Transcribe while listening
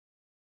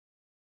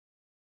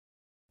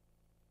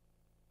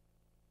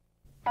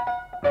You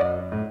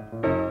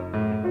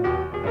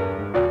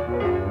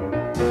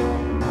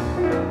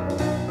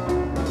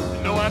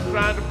know I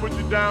tried to put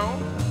you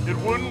down, it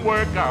wouldn't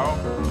work out.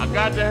 I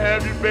got to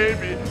have you,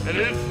 baby, and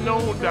it's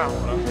no doubt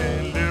I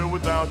can't live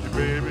without you,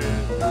 baby.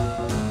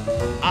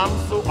 I'm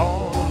so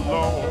all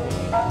alone.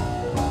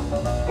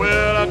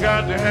 Well, I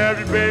got to have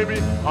you, baby.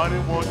 Honey,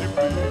 won't you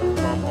please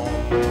come home?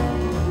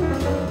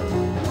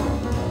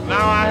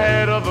 Now I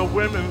had other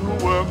women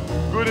who were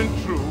good and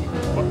true,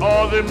 but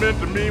all they meant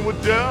to me were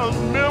just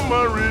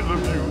memories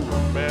of you.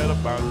 I'm mad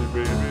about you,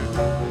 baby.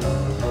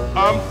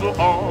 I'm so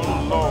all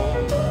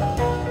alone.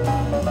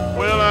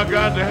 Well, I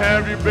got to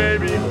have you,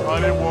 baby.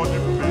 Honey, won't you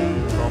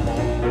please come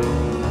home?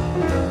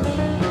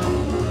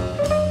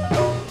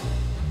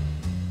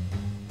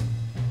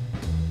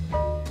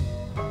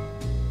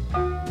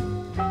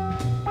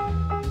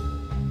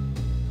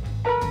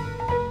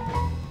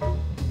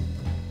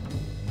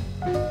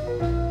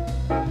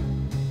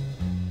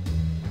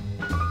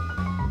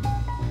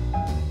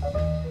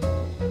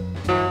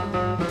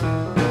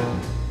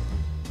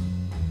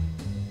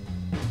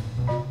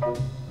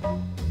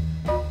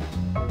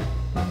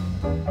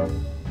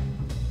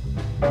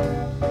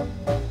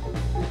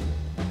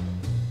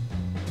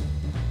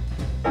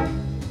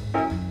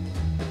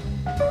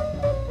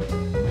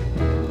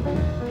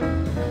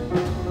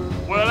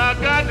 I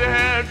got to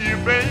have you,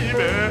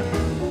 baby.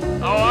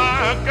 Oh,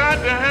 I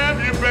got to have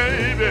you,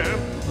 baby.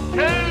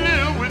 Can't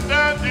live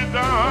without you,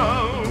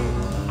 darling.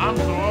 I'm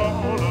so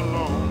all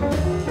alone.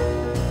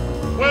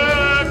 Well,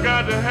 I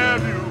got to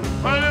have you.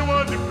 Honey,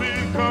 won't you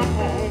please come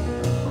home?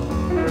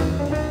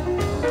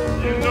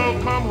 You know,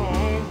 come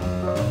home.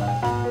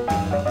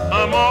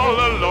 I'm all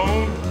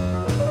alone.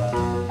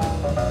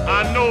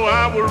 I know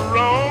I was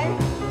wrong.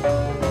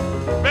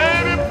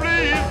 Baby,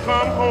 please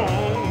come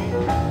home.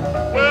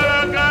 Well,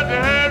 I got to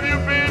have you,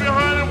 baby,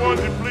 honey, won't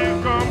you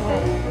please come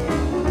home?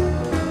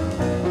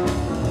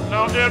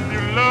 Now, if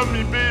you love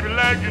me, baby,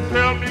 like you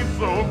tell me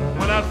so,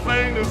 when I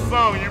sing this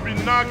song, you be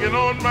knocking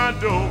on my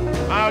door.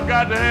 I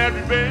got to have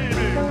you,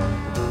 baby.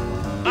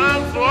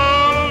 I'm so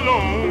all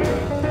alone.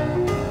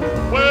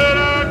 Well,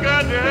 I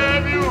got to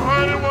have you,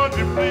 honey, won't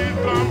you please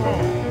come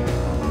home?